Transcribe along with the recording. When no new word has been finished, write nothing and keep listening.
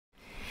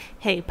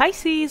Hey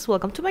Pisces,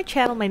 welcome to my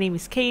channel. My name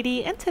is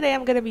Katie and today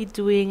I'm going to be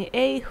doing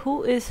a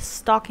Who is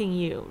Stalking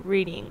You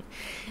reading.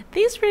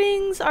 These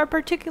readings are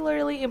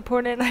particularly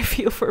important, I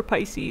feel, for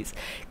Pisces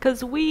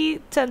because we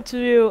tend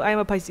to, I'm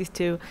a Pisces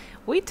too,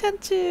 we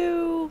tend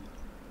to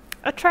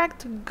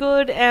attract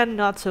good and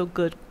not so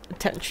good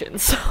attention.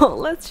 So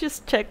let's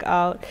just check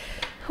out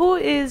who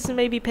is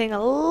maybe paying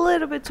a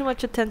little bit too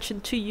much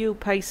attention to you,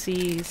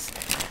 Pisces.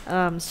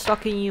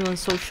 Stalking you on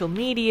social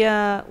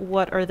media.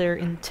 What are their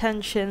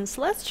intentions?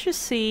 Let's just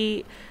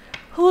see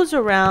who's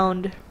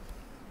around,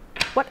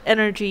 what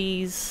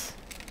energies,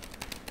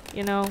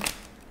 you know,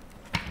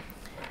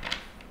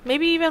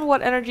 maybe even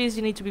what energies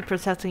you need to be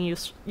protecting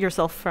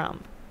yourself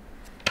from.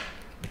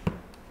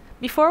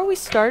 Before we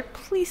start,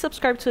 please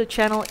subscribe to the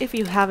channel if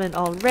you haven't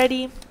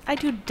already. I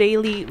do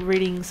daily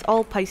readings,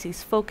 all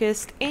Pisces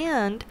focused,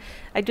 and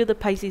I do the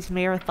Pisces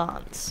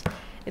marathons,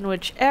 in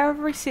which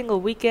every single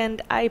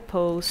weekend I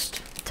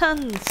post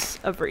tons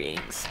of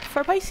readings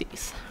for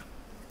Pisces.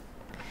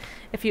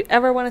 If you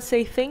ever want to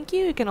say thank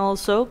you, you can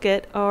also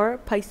get our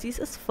Pisces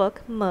as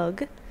fuck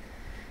mug.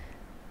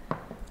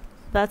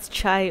 That's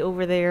Chai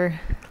over there.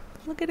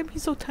 Look at him,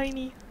 he's so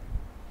tiny.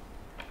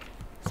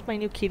 It's my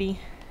new kitty.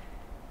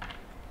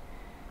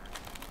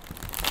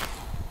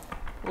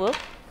 Whoop.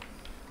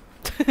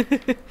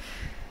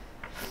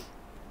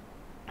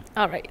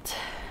 Alright.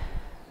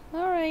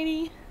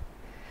 Alrighty.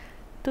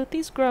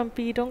 Tootie's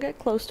grumpy. Don't get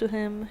close to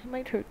him. He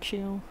might hurt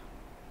you.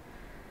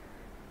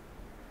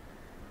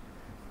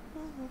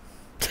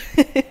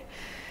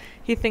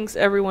 He thinks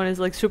everyone is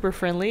like super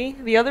friendly.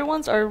 The other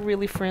ones are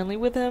really friendly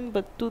with him,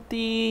 but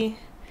Tootie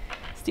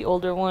is the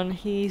older one.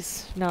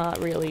 He's not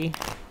really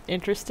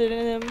interested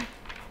in him.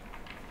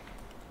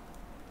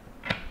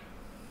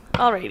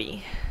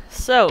 Alrighty.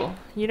 So,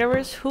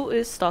 universe, who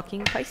is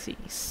stalking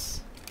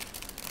Pisces?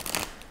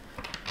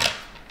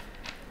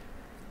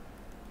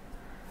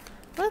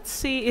 Let's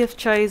see if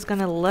Chai is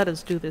gonna let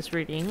us do this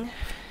reading.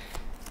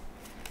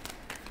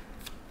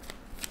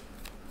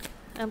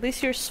 At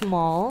least you're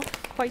small,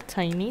 quite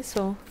tiny,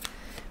 so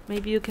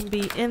maybe you can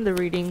be in the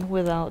reading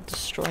without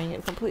destroying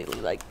it completely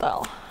like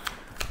that.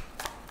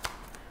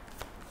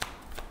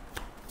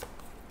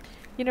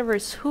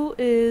 Universe, who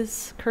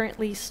is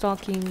currently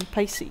stalking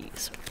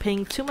Pisces?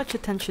 Paying too much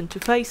attention to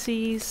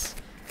Pisces,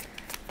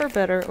 for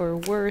better or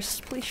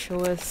worse. Please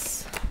show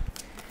us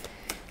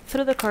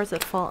through the cards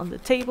that fall on the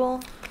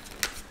table,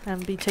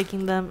 and be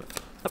taking them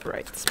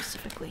upright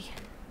specifically.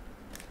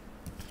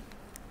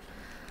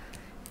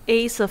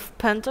 Ace of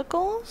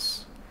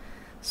Pentacles.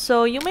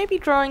 So you may be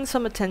drawing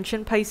some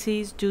attention,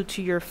 Pisces, due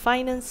to your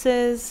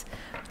finances,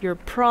 your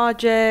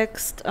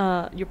projects,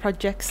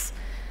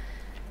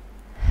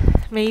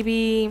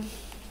 maybe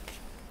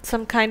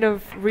some kind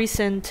of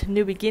recent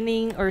new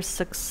beginning or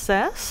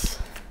success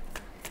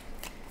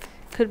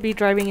could be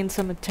driving in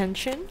some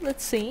attention.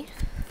 Let's see.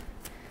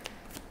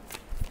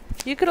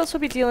 You could also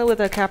be dealing with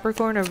a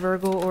Capricorn, a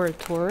Virgo, or a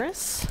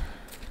Taurus.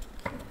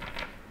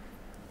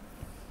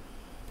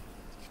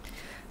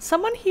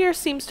 Someone here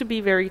seems to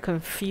be very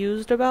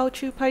confused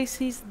about you,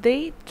 Pisces.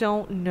 They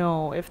don't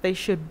know if they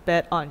should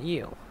bet on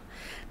you.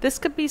 This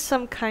could be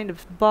some kind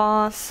of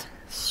boss,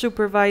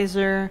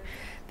 supervisor.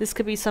 This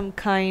could be some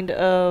kind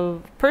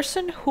of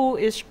person who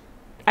is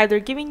either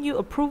giving you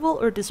approval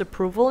or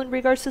disapproval in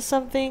regards to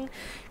something.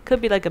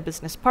 Could be like a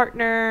business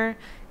partner,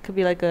 could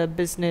be like a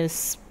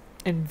business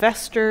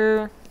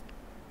investor,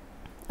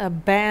 a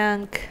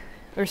bank,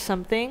 or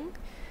something.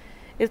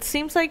 It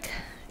seems like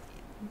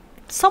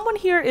someone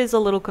here is a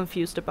little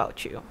confused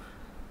about you.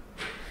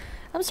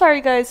 I'm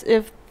sorry guys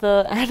if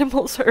the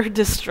animals are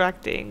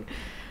distracting.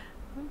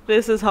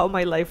 This is how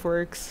my life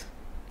works.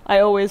 I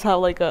always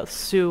have like a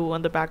zoo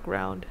on the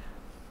background.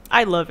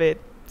 I love it.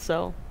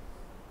 So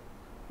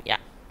yeah.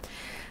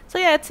 So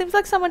yeah, it seems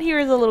like someone here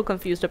is a little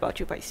confused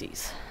about you,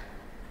 Pisces.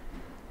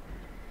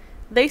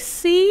 They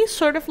see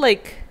sort of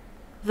like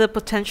the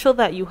potential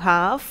that you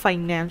have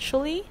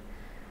financially,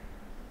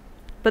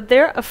 but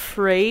they're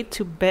afraid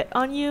to bet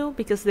on you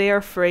because they are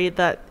afraid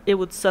that it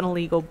would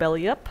suddenly go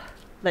belly up,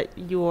 that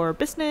your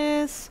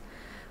business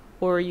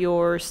or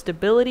your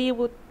stability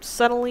would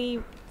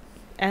suddenly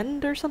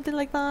end or something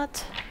like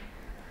that.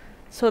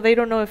 So they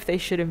don't know if they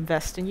should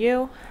invest in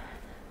you.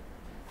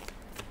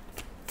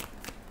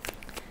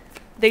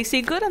 They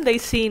see good and they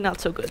see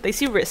not so good. They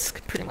see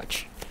risk, pretty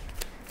much.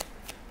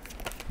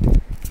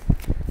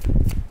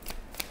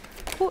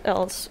 Who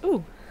else?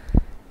 Ooh.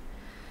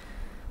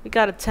 We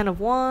got a 10 of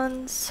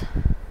Wands.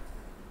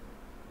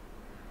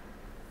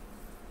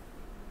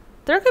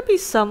 There could be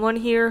someone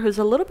here who's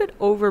a little bit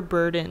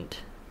overburdened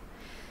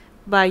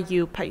by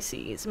you,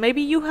 Pisces.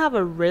 Maybe you have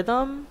a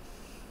rhythm.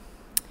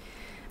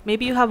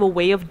 Maybe you have a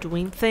way of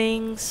doing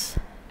things.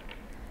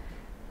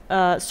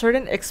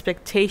 Certain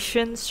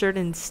expectations,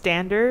 certain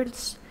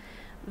standards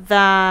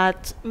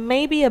that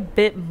may be a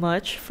bit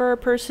much for a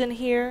person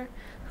here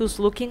who's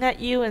looking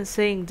at you and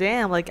saying,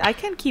 damn, like I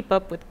can't keep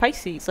up with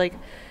Pisces. Like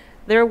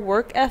their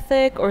work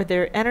ethic or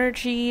their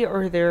energy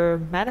or their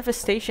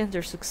manifestations,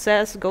 their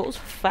success goes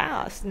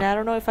fast, and I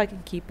don't know if I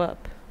can keep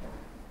up.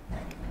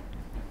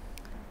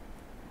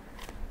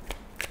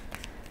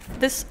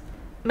 This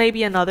may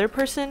be another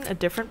person, a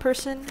different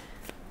person.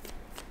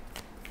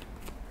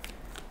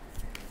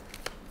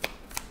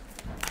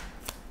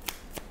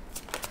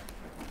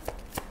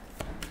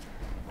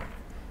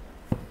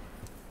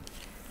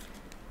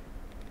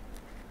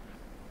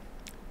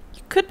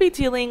 You could be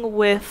dealing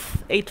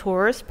with a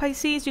Taurus,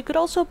 Pisces. You could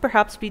also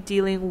perhaps be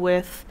dealing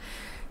with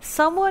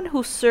someone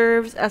who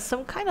serves as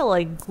some kind of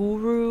like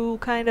guru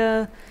kind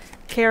of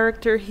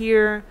character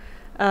here.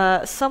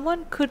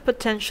 Someone could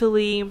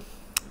potentially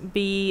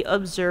be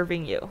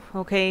observing you,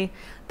 okay?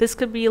 This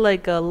could be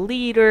like a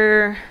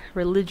leader,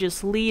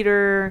 religious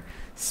leader,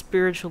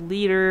 spiritual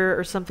leader,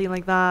 or something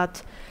like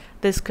that.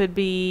 This could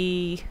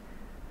be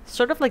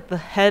sort of like the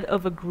head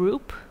of a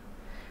group,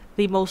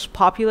 the most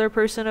popular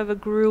person of a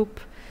group,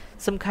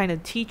 some kind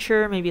of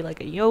teacher, maybe like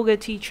a yoga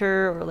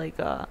teacher or like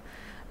a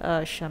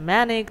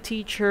shamanic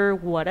teacher,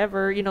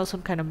 whatever, you know,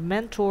 some kind of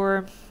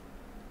mentor.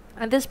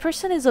 And this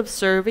person is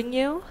observing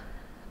you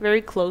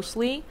very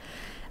closely.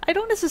 I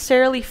don't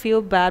necessarily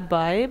feel bad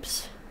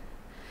vibes,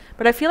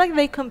 but I feel like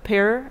they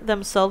compare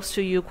themselves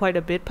to you quite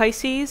a bit,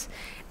 Pisces,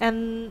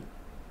 and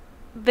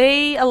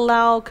they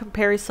allow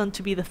comparison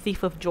to be the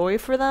thief of joy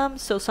for them.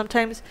 So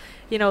sometimes,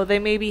 you know, they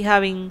may be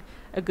having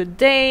a good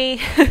day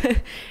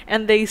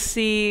and they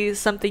see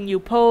something you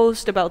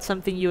post about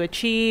something you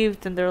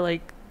achieved and they're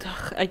like,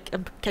 I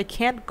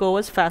can't go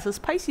as fast as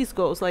Pisces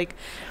goes. Like,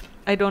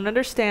 I don't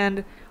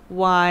understand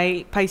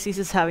why Pisces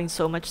is having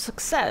so much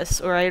success,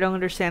 or I don't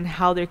understand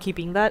how they're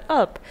keeping that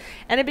up.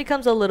 And it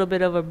becomes a little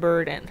bit of a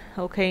burden,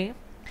 okay?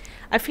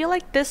 I feel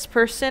like this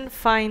person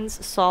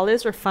finds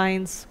solace or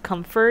finds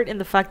comfort in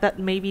the fact that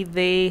maybe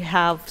they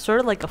have sort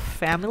of like a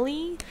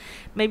family.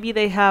 Maybe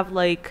they have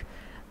like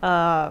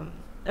a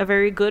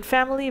very good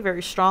family,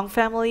 very strong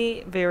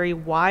family, very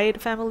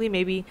wide family,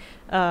 maybe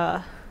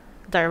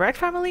direct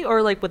family,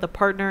 or like with a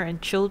partner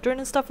and children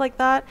and stuff like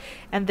that.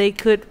 And they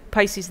could,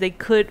 Pisces, they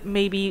could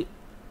maybe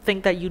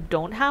think that you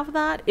don't have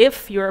that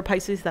if you're a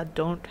Pisces that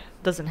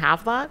doesn't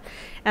have that,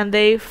 and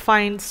they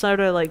find sort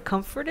of like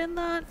comfort in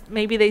that.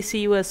 Maybe they see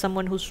you as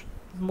someone who's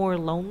more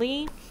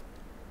lonely.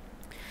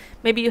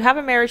 Maybe you have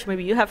a marriage,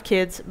 maybe you have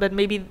kids, but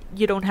maybe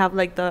you don't have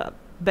like the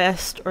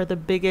best or the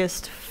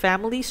biggest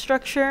family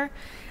structure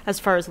as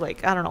far as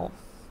like, I don't know,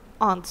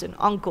 aunts and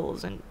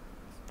uncles and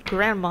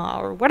grandma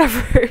or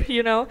whatever,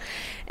 you know.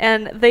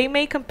 And they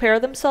may compare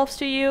themselves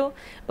to you,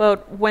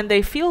 but when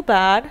they feel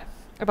bad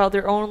about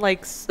their own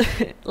like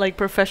like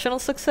professional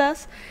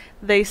success,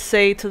 they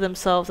say to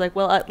themselves like,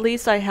 well, at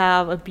least I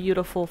have a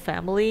beautiful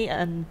family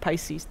and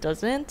Pisces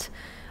doesn't,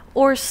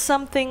 or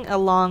something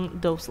along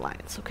those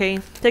lines, okay?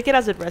 Take it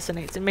as it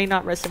resonates. It may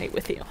not resonate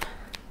with you.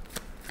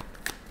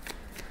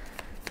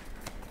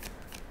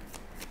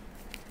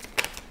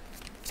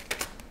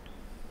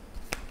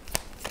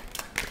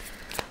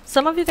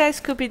 Some of you guys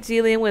could be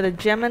dealing with a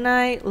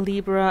Gemini,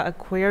 Libra,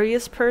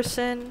 Aquarius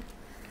person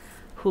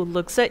who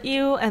looks at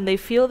you and they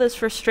feel this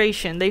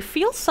frustration. They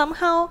feel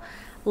somehow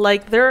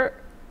like they're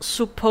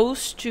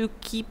supposed to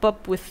keep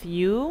up with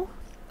you.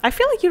 I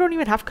feel like you don't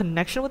even have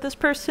connection with this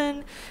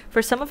person.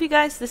 For some of you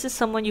guys, this is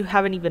someone you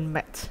haven't even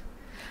met.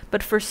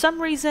 But for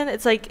some reason,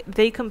 it's like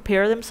they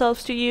compare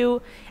themselves to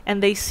you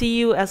and they see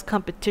you as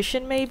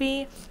competition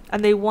maybe,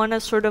 and they want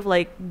to sort of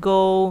like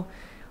go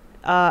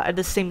at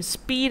the same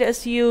speed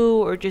as you,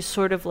 or just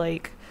sort of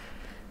like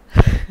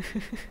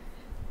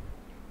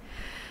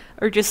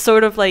or just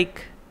sort of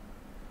like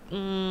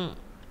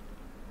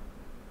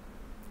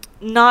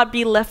not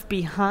be left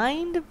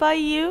behind by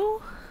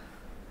you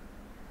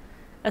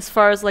as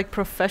far as like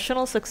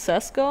professional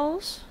success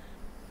goes.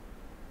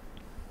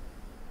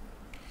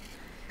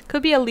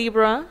 Could be a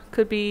Libra,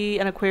 could be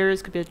an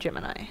Aquarius, could be a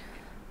Gemini.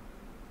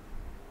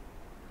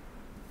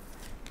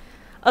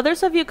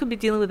 Others of you could be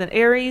dealing with an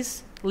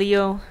Aries,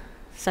 Leo,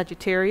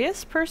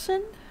 Sagittarius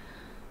person.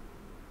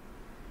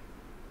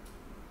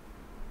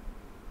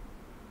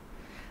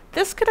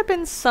 This could have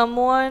been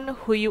someone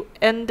who you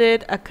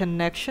ended a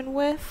connection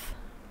with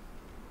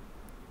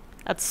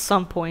at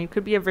some point.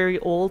 Could be a very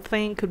old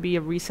thing, could be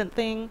a recent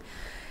thing.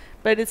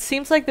 But it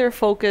seems like they're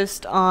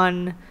focused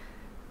on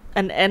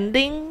an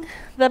ending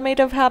that may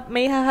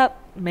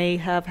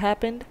have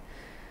happened.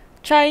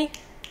 Chai.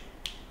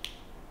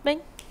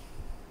 Bing.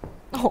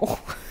 Oh.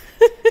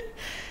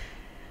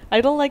 I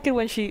don't like it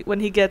when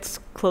he gets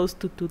close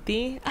to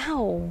Tuti.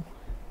 Ow.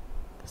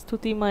 'Cause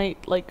Tuti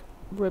might like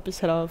rip his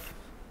head off.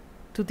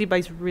 Tuti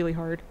bites really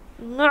hard.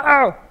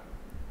 No.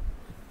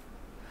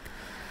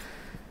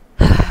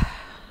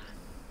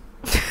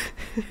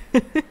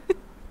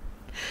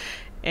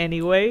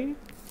 Anyway,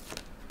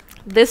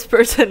 this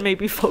person may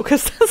be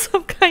focused on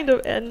some kind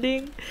of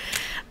ending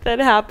that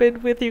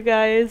happened with you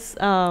guys.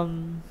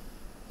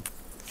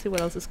 Let's see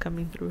what else is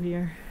coming through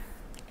here.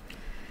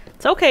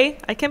 It's okay.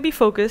 I can be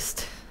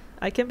focused.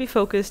 I can be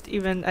focused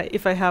even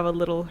if I have a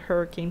little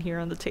hurricane here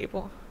on the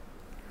table.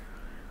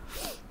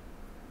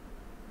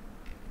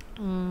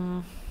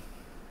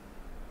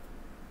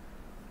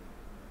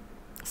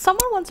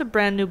 Someone wants a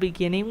brand new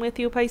beginning with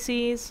you,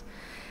 Pisces.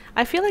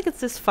 I feel like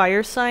it's this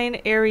fire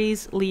sign,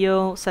 Aries,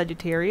 Leo,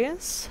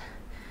 Sagittarius.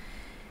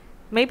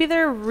 Maybe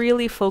they're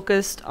really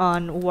focused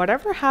on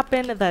whatever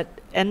happened that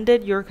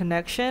ended your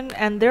connection,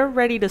 and they're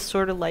ready to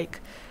sort of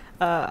like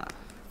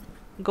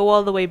go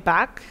all the way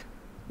back,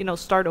 you know,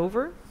 start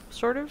over,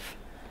 sort of.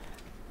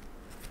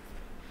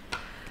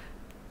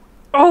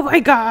 Oh my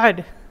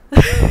god!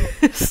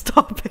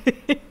 Stop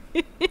it!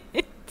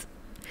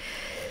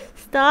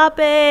 Stop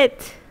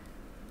it!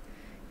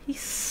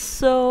 He's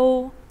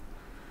so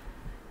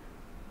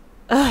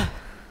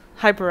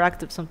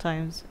hyperactive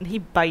sometimes, and he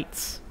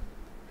bites.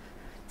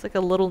 It's like a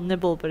little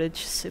nibble, but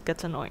it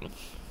gets annoying.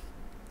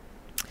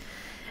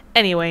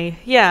 Anyway,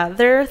 yeah,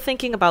 they're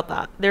thinking about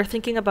that. They're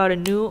thinking about a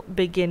new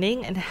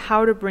beginning and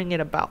how to bring it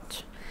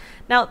about.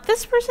 Now,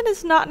 this person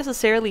is not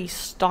necessarily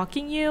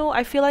stalking you.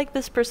 I feel like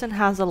this person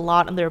has a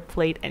lot on their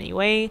plate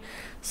anyway.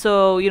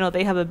 So, you know,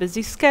 they have a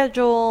busy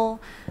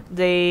schedule,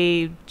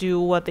 they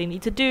do what they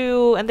need to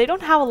do, and they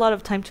don't have a lot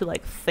of time to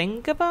like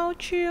think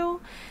about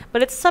you.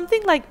 But it's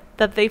something like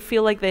that they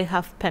feel like they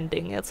have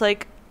pending. It's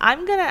like,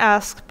 I'm gonna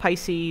ask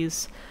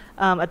Pisces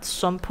at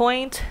some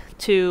point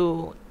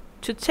to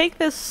take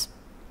this,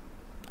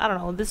 I don't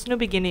know, this new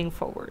beginning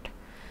forward.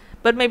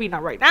 But maybe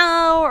not right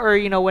now, or,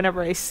 you know,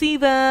 whenever I see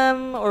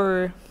them,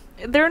 or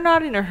they're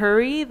not in a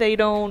hurry. They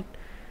don't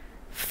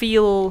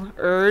feel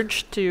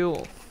urged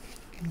to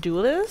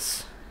do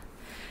this.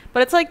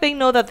 But it's like they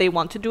know that they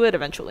want to do it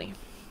eventually.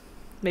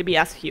 Maybe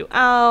ask you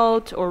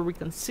out, or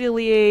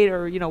reconciliate,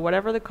 or, you know,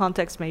 whatever the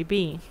context may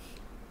be.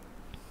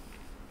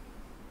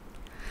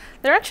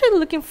 They're actually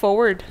looking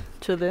forward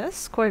to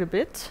this quite a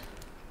bit.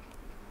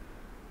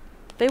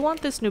 They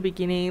want this new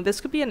beginning. This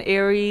could be an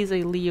Aries,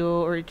 a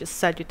Leo, or just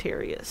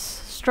Sagittarius.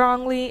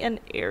 Strongly an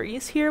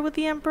Aries here with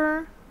the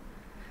Emperor.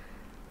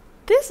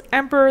 This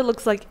Emperor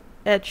looks like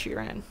Ed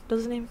Sheeran,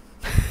 doesn't he?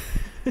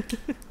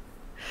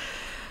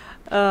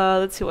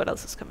 Let's see what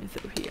else is coming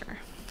through here.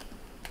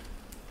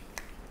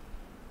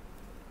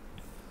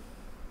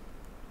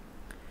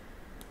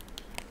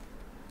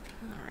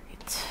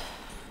 Alright.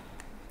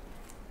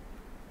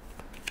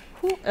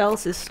 Who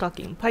else is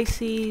stalking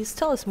Pisces?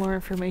 Tell us more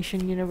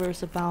information,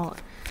 universe, about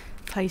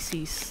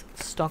Pisces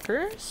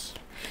stalkers.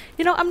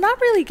 You know, I'm not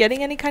really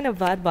getting any kind of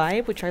bad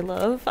vibe, which I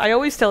love. I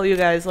always tell you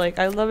guys, like,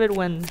 I love it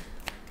when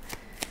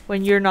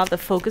you're not the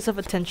focus of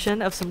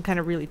attention of some kind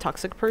of really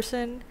toxic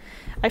person.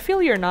 I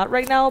feel you're not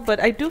right now, but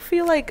I do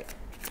feel like,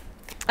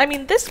 I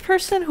mean, this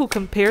person who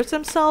compares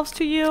themselves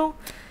to you,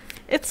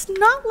 it's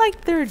not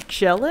like they're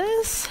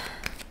jealous,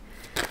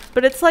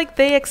 but it's like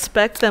they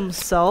expect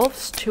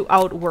themselves to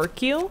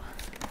outwork you.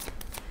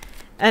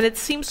 And it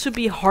seems to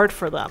be hard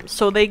for them.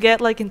 So they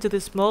get like into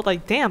this mode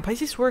like, damn,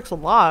 Pisces works a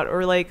lot.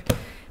 Or like,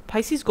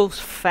 Pisces goes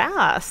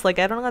fast. Like,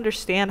 I don't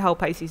understand how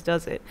Pisces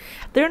does it.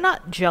 They're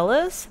not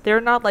jealous.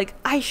 They're not like,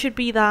 I should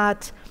be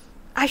that.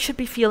 I should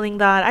be feeling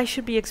that. I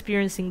should be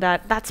experiencing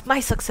that. That's my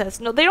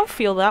success. No, they don't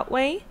feel that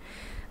way.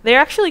 They're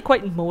actually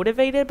quite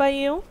motivated by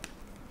you.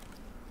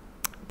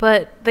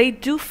 But they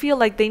do feel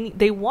like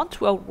they want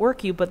to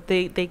outwork you, but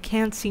they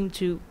can't seem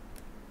to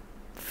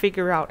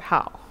figure out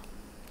how.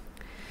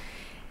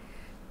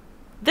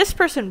 This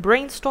person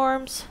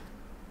brainstorms.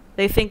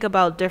 They think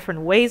about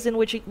different ways in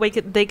which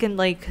they can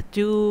like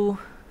do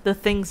the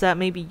things that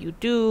maybe you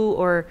do,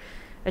 or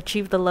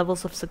achieve the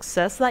levels of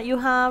success that you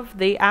have.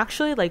 They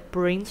actually like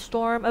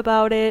brainstorm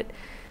about it.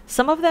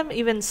 Some of them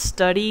even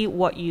study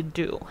what you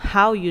do,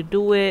 how you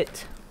do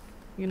it,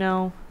 you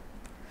know.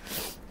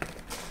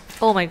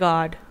 Oh my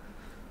god.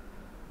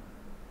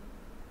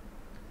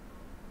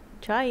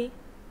 Chai.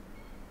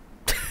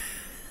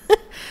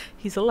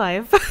 He's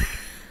alive.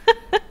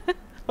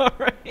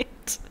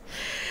 Alright.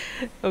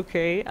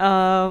 Okay.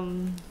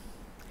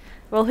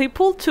 Well, he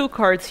pulled two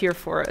cards here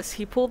for us.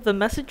 He pulled the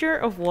Messenger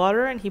of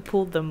Water and he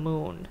pulled the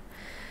Moon.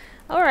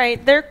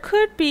 Alright, there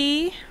could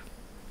be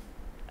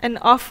an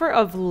offer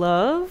of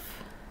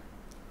love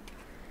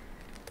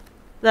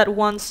that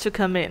wants to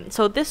come in.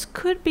 So this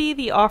could be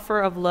the offer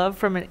of love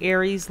from an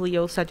Aries,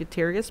 Leo,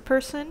 Sagittarius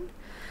person.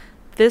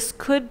 This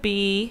could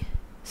be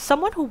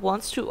someone who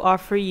wants to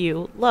offer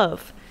you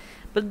love,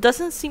 but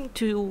doesn't seem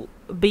to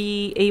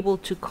be able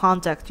to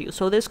contact you.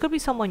 So this could be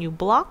someone you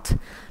blocked.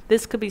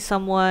 This could be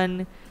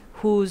someone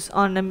who's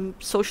on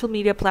a social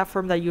media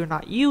platform that you're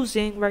not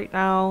using right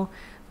now.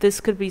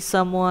 This could be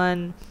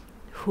someone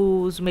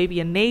who's maybe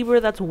a neighbor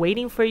that's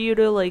waiting for you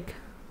to, like,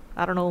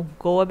 I don't know,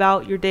 go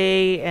about your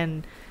day,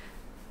 and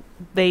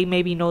they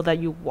maybe know that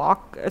you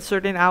walk a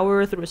certain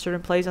hour through a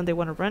certain place and they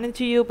want to run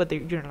into you, but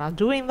you're not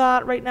doing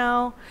that right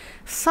now.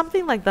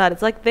 Something like that.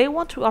 It's like they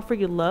want to offer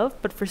you love,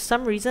 but for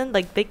some reason,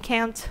 like, they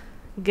can't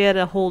get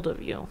a hold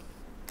of you.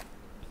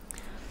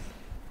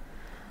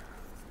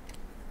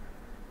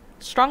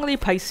 Strongly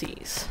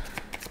Pisces.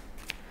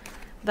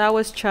 That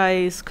was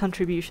Chai's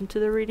contribution to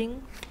the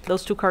reading.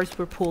 Those two cards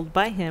were pulled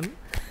by him.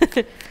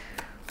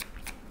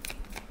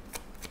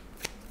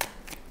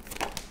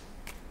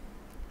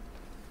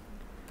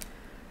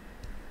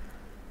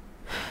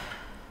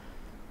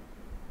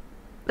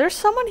 There's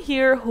someone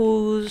here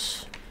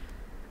who's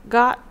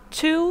got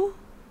two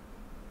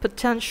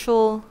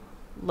potential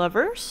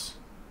lovers,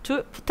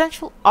 two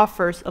potential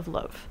offers of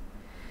love.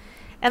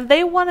 And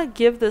they want to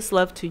give this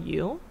love to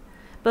you,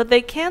 but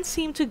they can't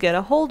seem to get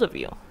a hold of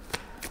you.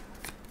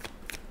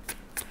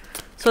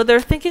 So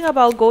they're thinking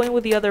about going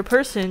with the other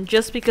person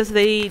just because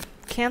they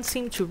can't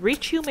seem to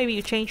reach you. Maybe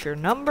you changed your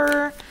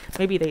number.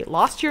 Maybe they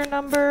lost your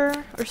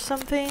number or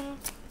something.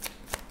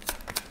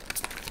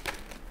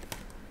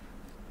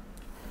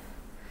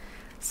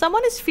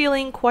 Someone is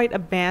feeling quite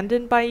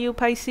abandoned by you,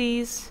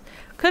 Pisces.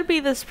 Could be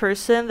this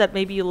person that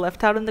maybe you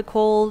left out in the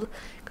cold.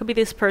 Could be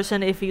this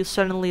person if you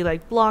suddenly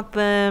like block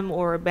them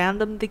or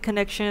abandon the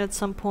connection at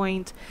some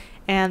point,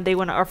 and they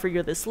want to offer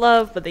you this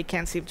love, but they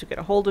can't seem to get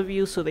a hold of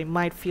you, so they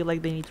might feel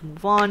like they need to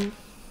move on.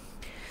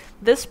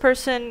 This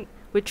person,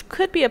 which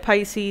could be a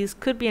Pisces,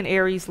 could be an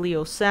Aries,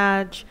 Leo,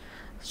 Sag,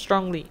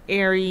 strongly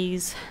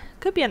Aries,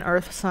 could be an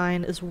earth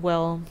sign as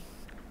well.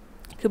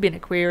 Could be an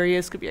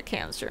Aquarius, could be a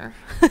Cancer.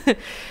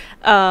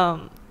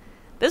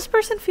 This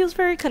person feels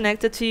very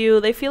connected to you.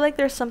 They feel like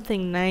there's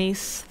something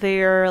nice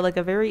there, like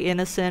a very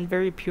innocent,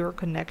 very pure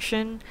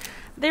connection.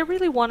 They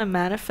really want to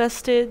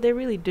manifest it. They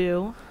really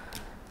do.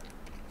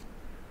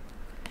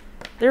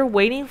 They're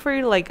waiting for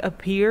you to like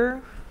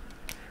appear.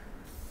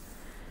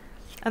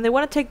 And they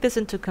want to take this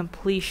into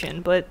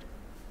completion, but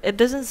it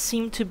doesn't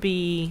seem to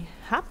be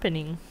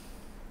happening.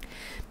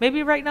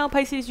 Maybe right now,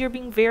 Pisces, you're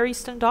being very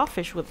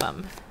standoffish with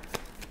them.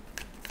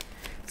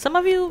 Some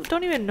of you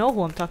don't even know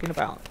who I'm talking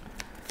about.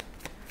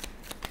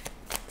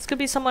 This could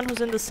be someone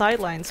who's in the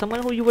sidelines,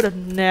 someone who you would have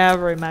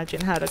never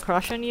imagined had a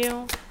crush on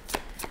you.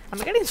 I'm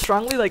getting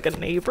strongly like a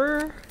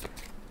neighbor.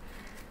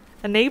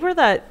 A neighbor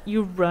that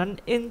you run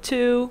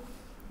into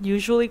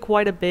usually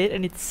quite a bit,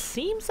 and it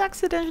seems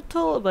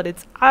accidental, but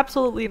it's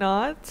absolutely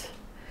not.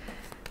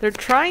 They're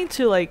trying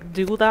to like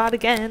do that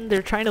again.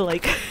 They're trying to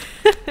like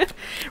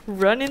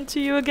run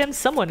into you again.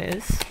 Someone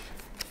is.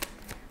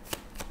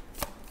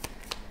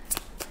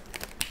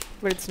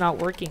 But it's not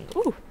working.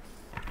 Ooh.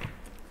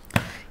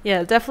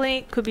 Yeah,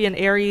 definitely could be an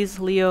Aries,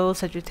 Leo,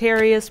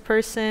 Sagittarius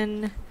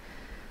person.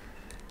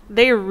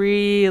 They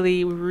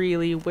really,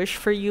 really wish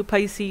for you,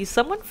 Pisces.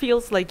 Someone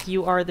feels like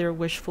you are their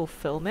wish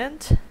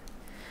fulfillment.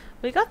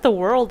 We got the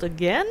World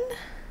again?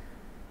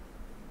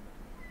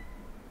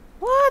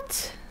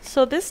 What?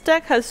 So this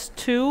deck has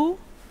 2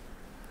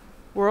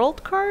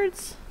 World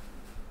cards?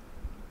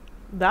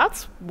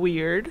 That's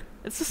weird.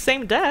 It's the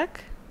same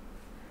deck.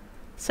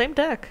 Same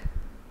deck.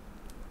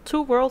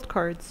 2 World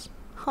cards.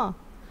 Huh.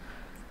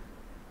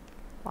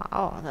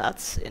 Wow,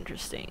 that's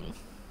interesting.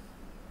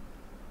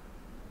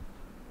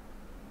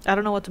 I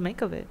don't know what to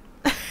make of it.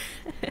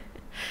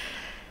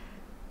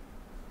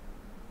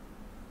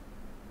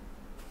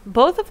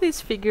 Both of these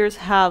figures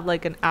have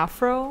like an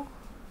afro.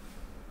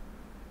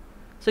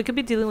 So it could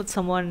be dealing with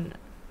someone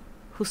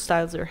who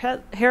styles their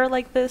hair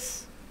like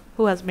this,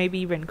 who has maybe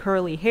even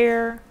curly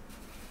hair.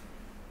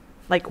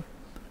 Like,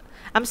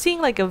 I'm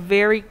seeing like a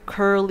very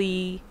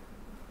curly,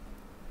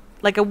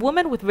 like a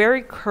woman with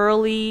very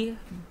curly,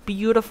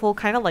 beautiful,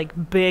 kind of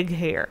like big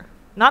hair.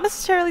 Not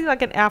necessarily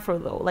like an afro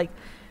though, like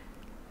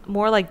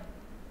more like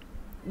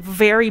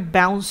very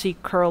bouncy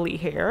curly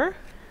hair.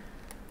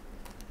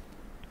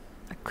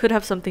 It could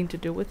have something to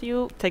do with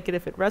you. Take it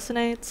if it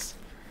resonates.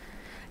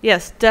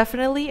 Yes,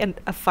 definitely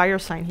a fire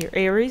sign here.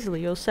 Aries,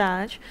 Leo,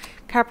 Sag,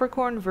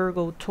 Capricorn,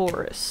 Virgo,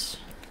 Taurus.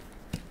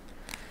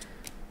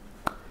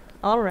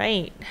 All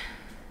right.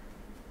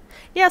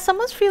 Yeah,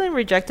 someone's feeling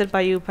rejected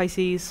by you,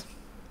 Pisces.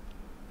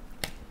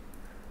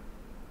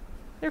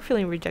 They're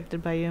feeling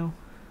rejected by you.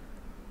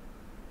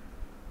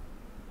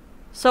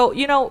 So,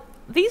 you know,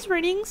 these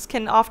readings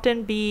can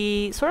often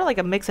be sort of like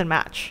a mix and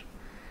match.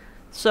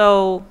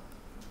 So,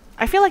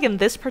 I feel like in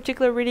this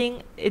particular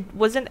reading, it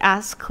wasn't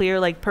as clear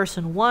like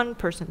person 1,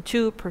 person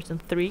 2, person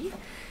 3.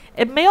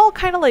 It may all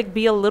kind of like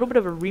be a little bit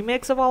of a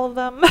remix of all of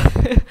them.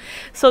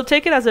 So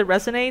take it as it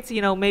resonates.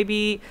 You know,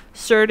 maybe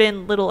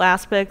certain little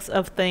aspects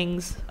of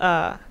things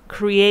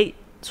create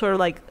sort of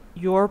like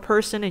your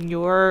person and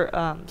your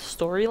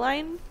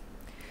storyline.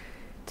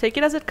 Take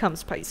it as it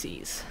comes,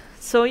 Pisces.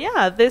 So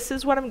yeah, this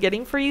is what I'm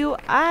getting for you.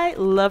 I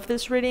love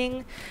this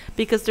reading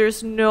because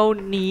there's no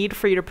need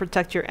for you to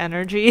protect your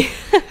energy.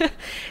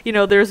 You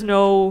know, there's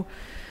no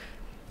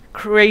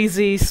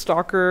crazy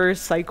stalker,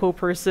 psycho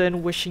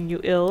person wishing you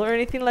ill or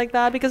anything like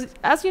that. Because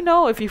as you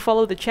know, if you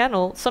follow the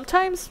channel,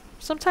 sometimes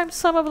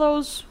some of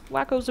those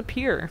wackos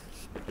appear.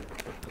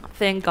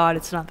 Thank God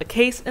it's not the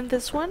case in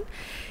this one.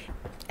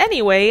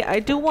 Anyway,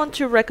 I do want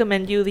to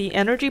recommend you the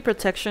energy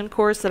protection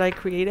course that I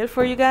created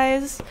for you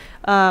guys.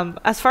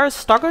 As far as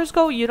stalkers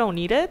go, you don't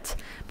need it,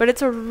 but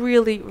it's a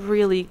really,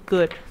 really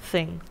good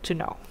thing to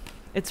know.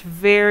 It's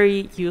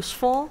very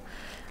useful.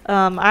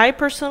 I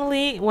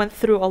personally went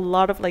through a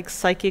lot of like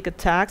psychic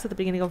attacks at the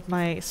beginning of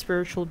my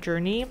spiritual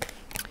journey.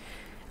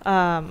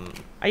 I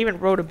even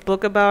wrote a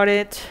book about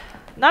it.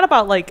 Not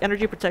about like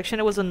energy protection,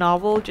 it was a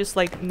novel just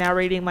like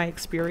narrating my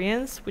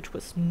experience, which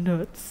was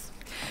nuts.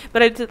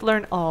 But I did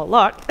learn a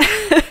lot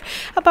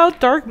about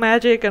dark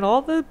magic and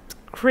all the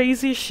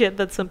crazy shit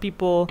that some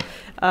people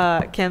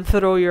can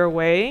throw your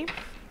way.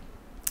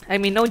 I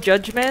mean, no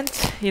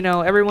judgment, you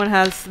know, everyone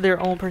has their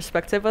own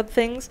perspective of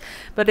things,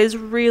 but it's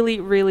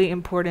really, really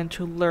important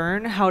to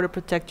learn how to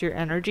protect your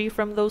energy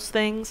from those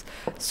things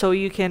so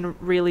you can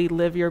really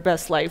live your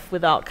best life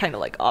without kind of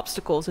like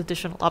obstacles,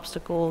 additional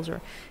obstacles or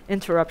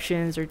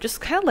interruptions, or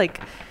just kind of like,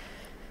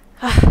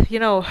 you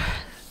know,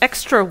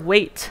 extra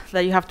weight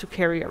that you have to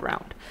carry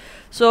around.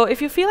 So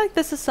if you feel like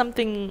this is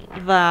something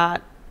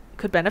that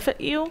could benefit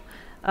you,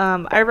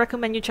 I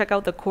recommend you check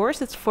out the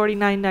course. It's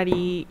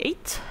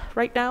 $49.98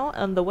 right now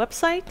on the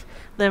website.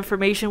 The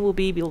information will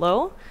be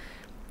below.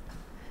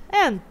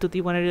 And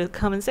Tuti wanted to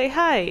come and say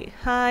hi.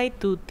 Hi,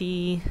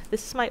 Tuti.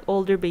 This is my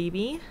older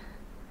baby.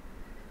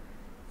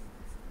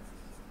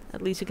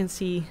 At least you can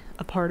see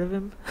a part of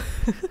him.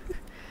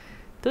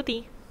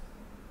 Tuti.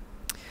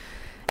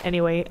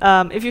 Anyway,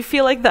 if you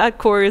feel like that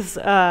course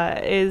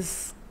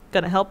is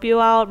gonna help you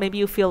out, maybe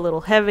you feel a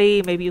little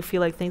heavy, maybe you feel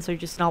like things are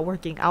just not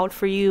working out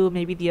for you,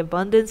 maybe the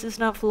abundance is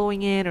not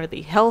flowing in, or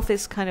the health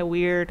is kind of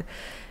weird,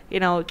 you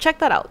know, check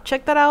that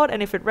out,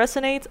 and if it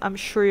resonates, I'm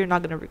sure you're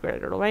not gonna regret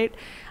it. All right,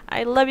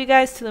 I love you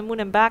guys to the moon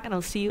and back, and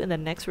I'll see you in the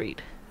next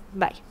read.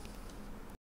 Bye.